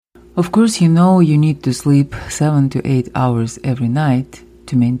Of course, you know you need to sleep 7 to 8 hours every night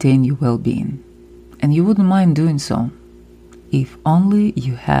to maintain your well-being. And you wouldn't mind doing so, if only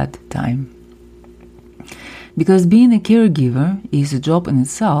you had time. Because being a caregiver is a job in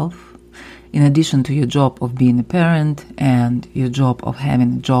itself, in addition to your job of being a parent and your job of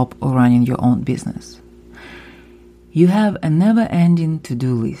having a job or running your own business. You have a never-ending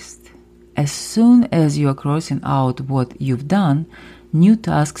to-do list. As soon as you are crossing out what you've done, new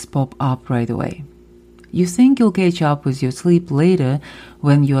tasks pop up right away. You think you'll catch up with your sleep later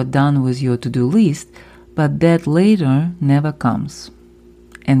when you are done with your to-do list, but that later never comes,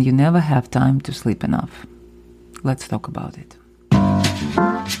 and you never have time to sleep enough. Let's talk about it.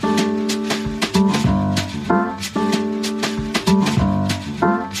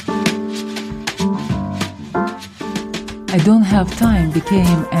 I don't have time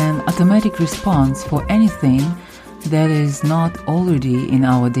became an automatic response for anything that is not already in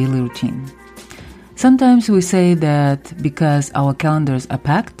our daily routine. Sometimes we say that because our calendars are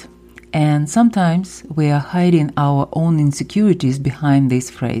packed, and sometimes we are hiding our own insecurities behind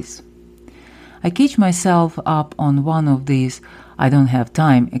this phrase. I catch myself up on one of these "I don't have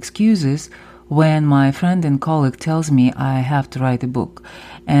time" excuses when my friend and colleague tells me I have to write a book,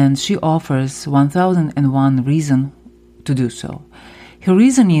 and she offers 1001 reasons to do so. Her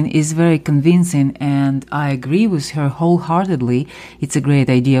reasoning is very convincing, and I agree with her wholeheartedly. It's a great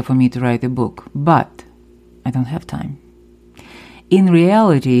idea for me to write a book, but I don't have time. In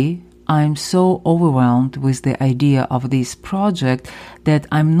reality, I'm so overwhelmed with the idea of this project that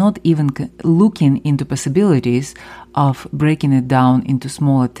I'm not even looking into possibilities of breaking it down into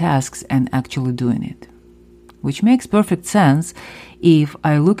smaller tasks and actually doing it. Which makes perfect sense if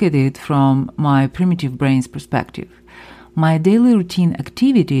I look at it from my primitive brain's perspective. My daily routine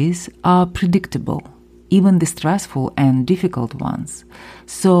activities are predictable, even the stressful and difficult ones.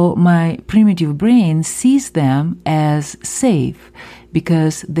 So my primitive brain sees them as safe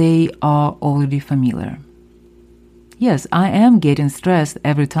because they are already familiar. Yes, I am getting stressed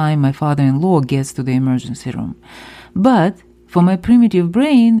every time my father-in-law gets to the emergency room. But for my primitive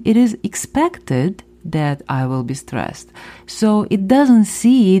brain, it is expected that I will be stressed. So it doesn't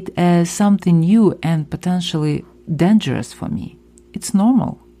see it as something new and potentially dangerous for me. It's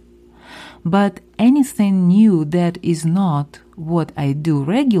normal. But anything new that is not what I do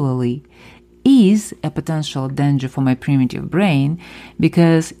regularly is a potential danger for my primitive brain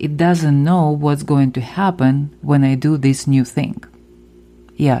because it doesn't know what's going to happen when I do this new thing.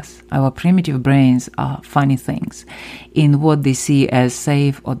 Yes, our primitive brains are funny things in what they see as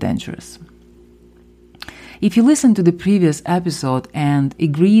safe or dangerous. If you listened to the previous episode and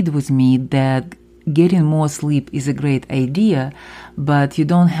agreed with me that getting more sleep is a great idea, but you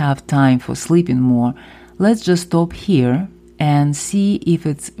don't have time for sleeping more, let's just stop here and see if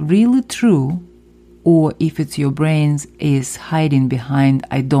it's really true or if it's your brain is hiding behind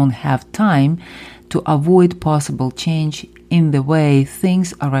 "I don't have time" to avoid possible change in the way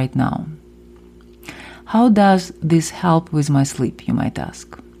things are right now. How does this help with my sleep, you might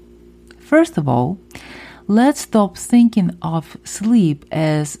ask? First of all, let's stop thinking of sleep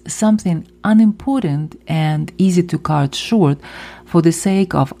as something unimportant and easy to cut short for the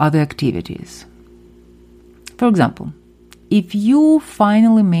sake of other activities. For example, if you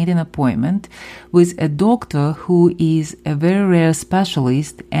finally made an appointment with a doctor who is a very rare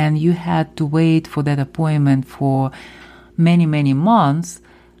specialist and you had to wait for that appointment for many months,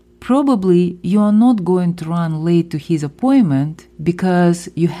 probably you are not going to run late to his appointment because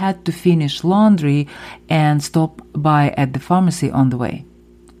you had to finish laundry and stop by at the pharmacy on the way.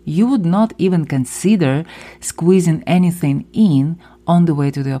 You would not even consider squeezing anything in on the way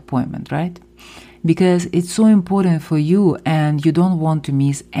to the appointment, right? Because it's so important for you and you don't want to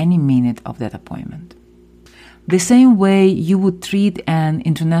miss any minute of that appointment. The same way you would treat an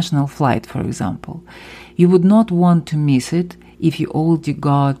international flight, for example. You would not want to miss it if you already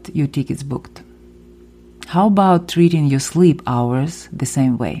got your tickets booked. How about treating your sleep hours the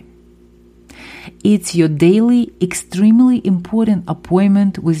same way? It's your daily, extremely important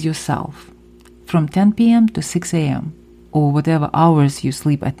appointment with yourself from 10 p.m. to 6 a.m. or whatever hours you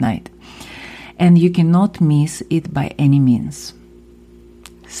sleep at night. And you cannot miss it by any means.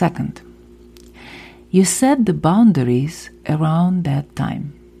 Second, you set the boundaries around that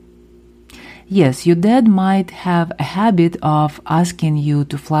time. Yes, your dad might have a habit of asking you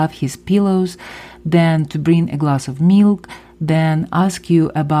to fluff his pillows, then to bring a glass of milk, then ask you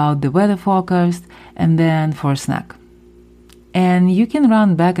about the weather forecast, and then for a snack. And you can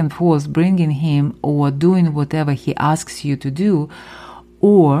run back and forth bringing him or doing whatever he asks you to do,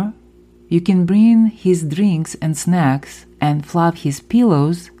 or you can bring his drinks and snacks and fluff his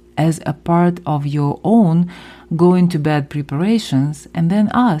pillows as a part of your own going to bed preparations, and then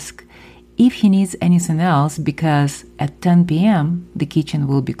ask if he needs anything else, because at 10 p.m. the kitchen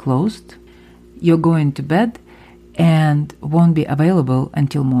will be closed, you're going to bed, and won't be available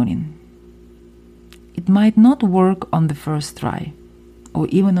until morning. It might not work on the first try, or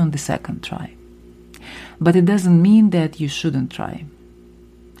even on the second try, but it doesn't mean that you shouldn't try.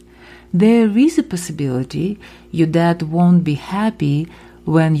 There is a possibility your dad won't be happy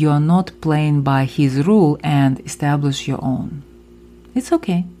when you are not playing by his rule and establish your own. It's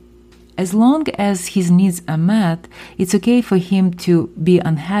okay. As long as his needs are met, it's okay for him to be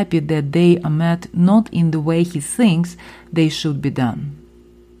unhappy that they are met not in the way he thinks they should be done.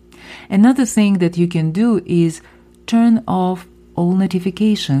 Another thing that you can do is turn off all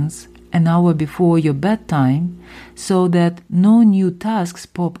notifications an hour before your bedtime so that no new tasks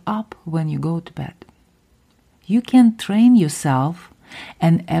pop up when you go to bed. You can train yourself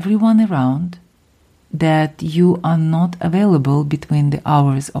and everyone around that you are not available between the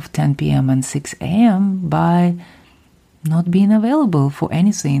hours of 10 p.m. and 6 a.m. by not being available for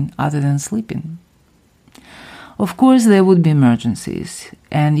anything other than sleeping. Of course, there would be emergencies,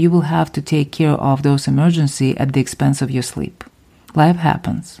 and you will have to take care of those emergencies at the expense of your sleep. Life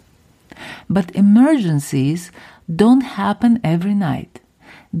happens. But emergencies don't happen every night.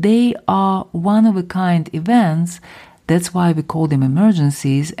 They are one-of-a-kind events. That's why we call them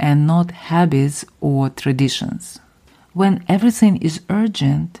emergencies and not habits or traditions. When everything is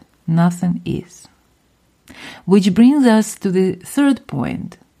urgent, nothing is. Which brings us to the third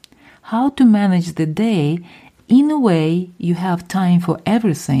point: how to manage the day in a way you have time for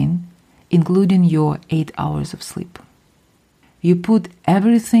everything, including your 8 hours of sleep. You put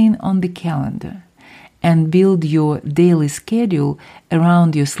everything on the calendar and build your daily schedule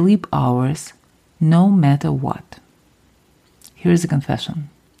around your sleep hours, no matter what. Here's a confession.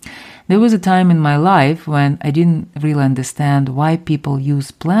 There was a time in my life when I didn't really understand why people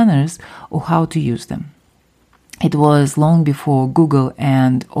use planners or how to use them. It was long before Google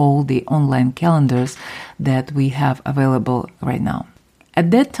and all the online calendars that we have available right now.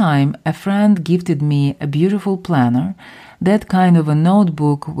 At that time, a friend gifted me a beautiful planner, that kind of a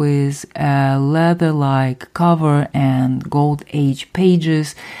notebook with a leather-like cover and gold-age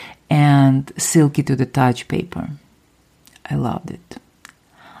pages and silky-to-the-touch paper. I loved it.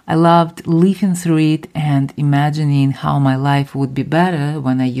 I loved leafing through it and imagining how my life would be better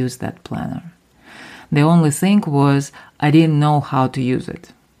when I used that planner. The only thing was I didn't know how to use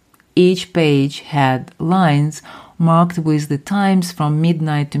it. Each page had lines marked with the times from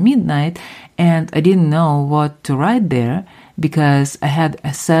midnight to midnight, and I didn't know what to write there because I had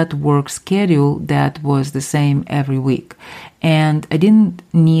a set work schedule that was the same every week, and I didn't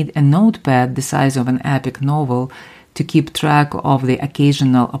need a notepad the size of an epic novel to keep track of the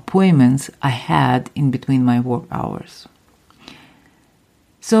occasional appointments I had in between my work hours.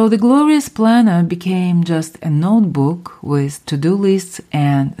 So the glorious planner became just a notebook with to-do lists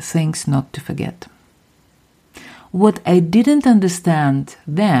and things not to forget. What I didn't understand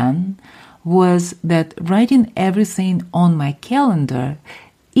then was that writing everything on my calendar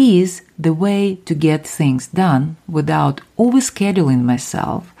is the way to get things done without overscheduling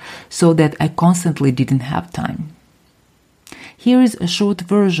myself so that I constantly didn't have time. Here is a short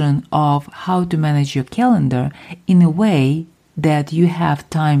version of how to manage your calendar in a way that you have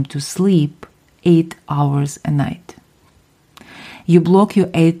time to sleep 8 hours a night. You block your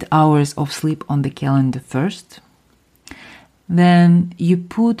 8 hours of sleep on the calendar first. Then you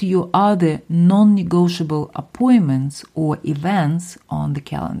put your other non-negotiable appointments or events on the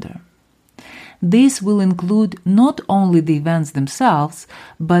calendar. This will include not only the events themselves,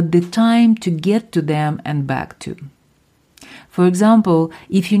 but the time to get to them and back to. For example,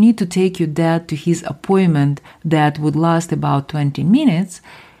 if you need to take your dad to his appointment that would last about 20 minutes,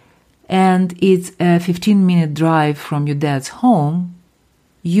 and it's a 15-minute drive from your dad's home,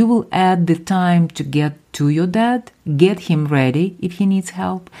 you will add the time to get to your dad, get him ready if he needs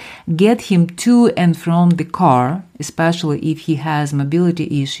help, get him to and from the car, especially if he has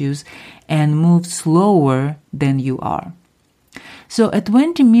mobility issues, and move slower than you are. So a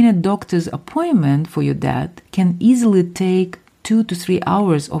 20-minute doctor's appointment for your dad can easily take 2 to 3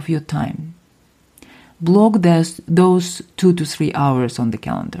 hours of your time. Block those 2 to 3 hours on the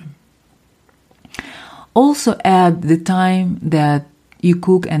calendar. Also add the time that you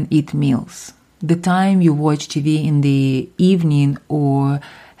cook and eat meals, the time you watch TV in the evening or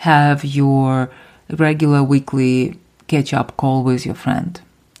have your regular weekly catch-up call with your friend,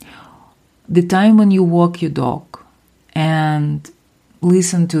 the time when you walk your dog and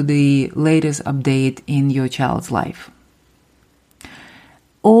listen to the latest update in your child's life.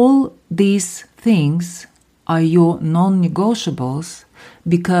 All these things are your non-negotiables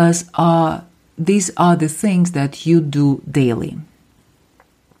because these are the things that you do daily.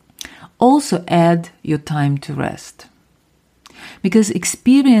 Also add your time to rest, because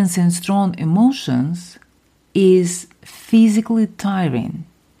experiencing strong emotions is physically tiring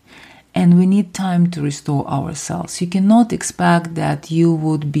and we need time to restore ourselves. You cannot expect that you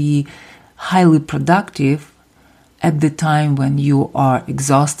would be highly productive at the time when you are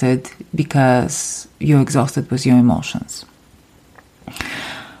exhausted because you're exhausted with your emotions.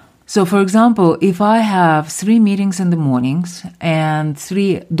 So, for example, if I have 3 meetings in the mornings and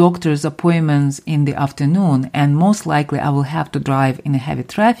 3 doctor's appointments in the afternoon, and most likely I will have to drive in heavy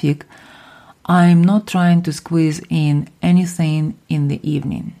traffic, I'm not trying to squeeze in anything in the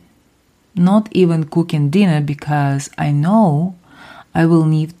evening. Not even cooking dinner, because I know I will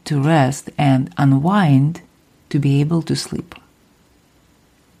need to rest and unwind to be able to sleep.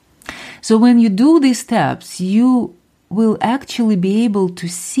 So when you do these steps, you will actually be able to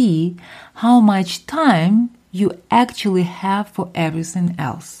see how much time you actually have for everything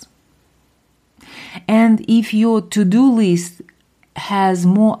else. And if your to-do list has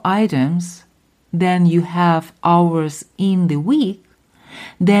more items than you have hours in the week,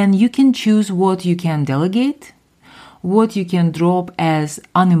 then you can choose what you can delegate, what you can drop as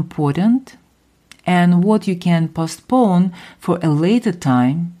unimportant, and what you can postpone for a later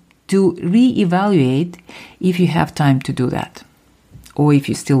time to reevaluate if you have time to do that, or if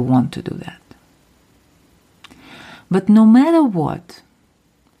you still want to do that. But no matter what,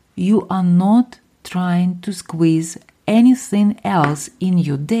 you are not trying to squeeze anything else in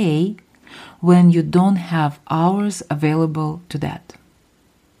your day when you don't have hours available to that.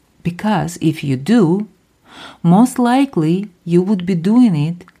 Because if you do, most likely you would be doing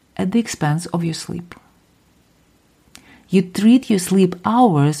it at the expense of your sleep. You treat your sleep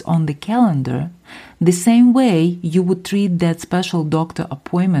hours on the calendar the same way you would treat that special doctor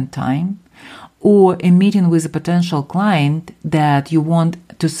appointment time or a meeting with a potential client that you want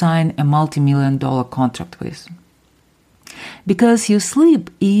to sign a multi-million-dollar contract with. Because your sleep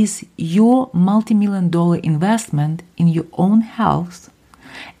is your multi-million-dollar investment in your own health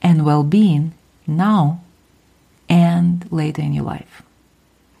and well-being now and later in your life.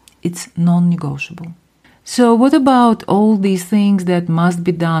 It's non-negotiable. So what about all these things that must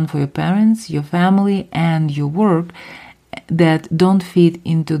be done for your parents, your family, and your work that don't fit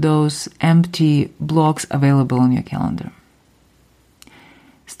into those empty blocks available on your calendar?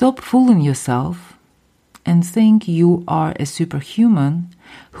 Stop fooling yourself and think you are a superhuman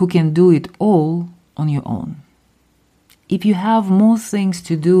who can do it all on your own. If you have more things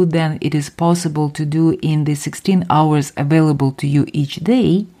to do than it is possible to do in the 16 hours available to you each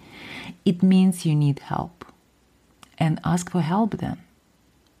day, it means you need help. And ask for help then.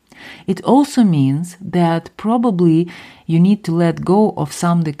 It also means that probably you need to let go of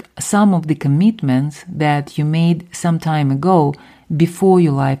some of the commitments that you made some time ago before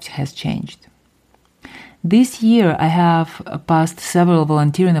your life has changed. This year I have passed several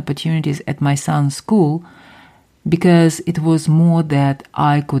volunteering opportunities at my son's school because it was more that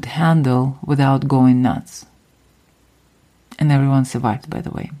I could handle without going nuts. And everyone survived, by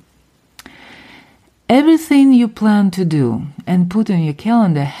the way. Everything you plan to do and put on your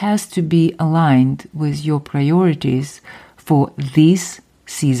calendar has to be aligned with your priorities for this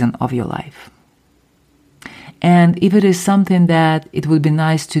season of your life. And if it is something that it would be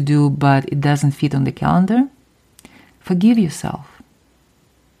nice to do but it doesn't fit on the calendar, forgive yourself.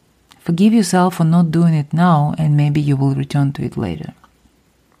 Forgive yourself for not doing it now, and maybe you will return to it later.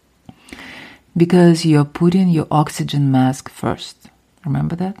 Because you're putting your oxygen mask first.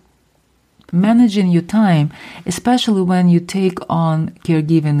 Remember that? Managing your time, especially when you take on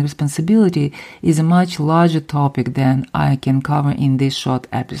caregiving responsibility, is a much larger topic than I can cover in this short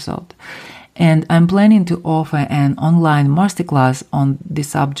episode. And I'm planning to offer an online masterclass on the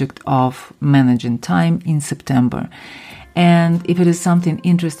subject of managing time in September. And if it is something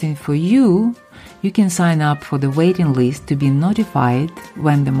interesting for you, you can sign up for the waiting list to be notified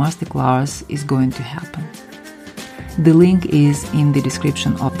when the masterclass is going to happen. The link is in the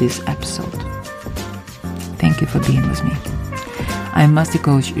description of this episode. Thank you for being with me. I'm Master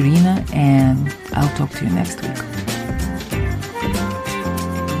Coach Irina, and I'll talk to you next week.